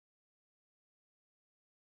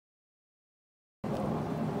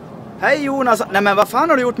Hej Jonas! Nej men vad fan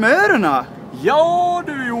har du gjort med öronen? Ja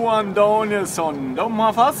du Johan Danielsson, de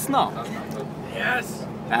har fastnat. Yes!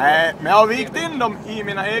 Nej, men jag har vikt in dem i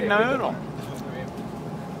mina egna öron.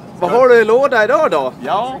 Vad har du i låda idag då?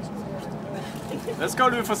 Ja, det ska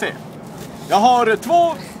du få se. Jag har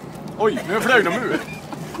två... Oj, nu flög de ur.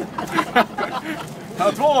 Jag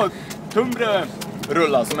har två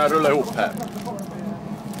tunnbrödsrullar som jag rullar ihop här.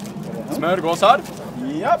 Smörgåsar.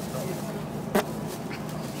 Ja.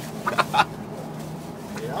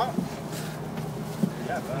 Ja.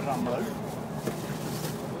 Jävlar ramlar ut.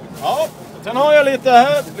 Ja, sen har jag lite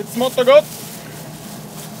här, lite smått och gott.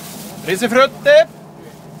 Risifrutti.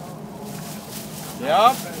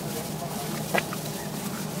 Ja.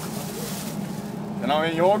 Sen har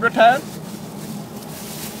vi en yoghurt här.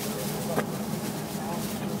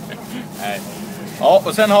 Nej. Ja,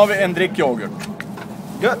 och sen har vi en drickyoghurt.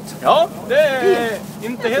 Gött! Ja, det är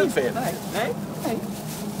inte helt fel. Nej.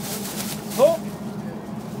 Så.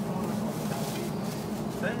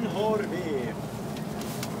 Sen har vi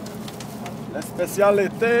en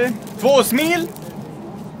specialitet. 2 smil.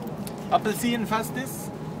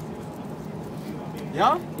 Apelsinfastis.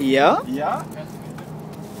 Ja. Ja? Ja.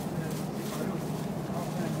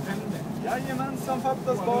 Jajamensan,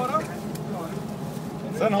 fattas bara.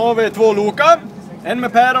 Sen har vi 2 loka. En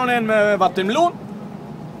med päron och en med vattenmelon.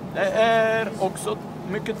 Det är också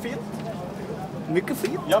mycket fint. Mycket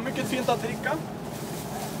fint. Ja, mycket fint att dricka.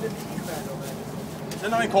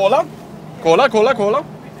 Sen har vi en cola. Cola.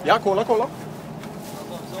 Ja, cola.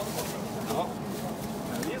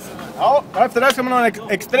 Ja, och efter det ska man ha en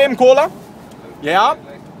extrem cola. Ja.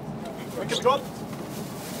 Mycket gott.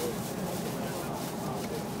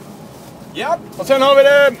 Ja, och sen har vi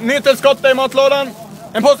det nytillskottet i matlådan.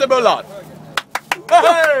 En påse bullar.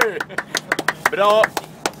 Hey! Bra.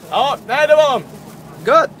 Ja, nej det var...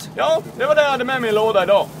 Gött! Ja, det var det jag hade med mig i låda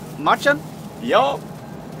idag. Matchen? Ja.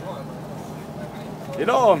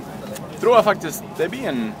 Idag tror jag faktiskt det blir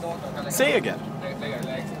en seger.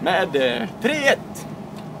 Med 3-1.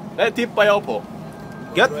 Det tippar jag på.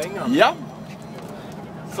 Gött! Ja.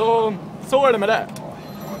 Så är det med det.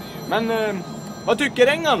 Men vad tycker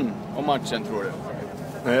Engan om matchen tror du?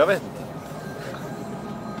 Nej, jag vet inte.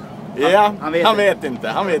 Ja, Han vet inte.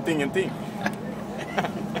 Han vet ingenting.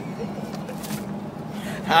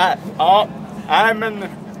 Nej, ja. Nej, men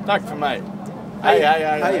tack för mig. Hej.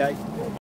 Hej.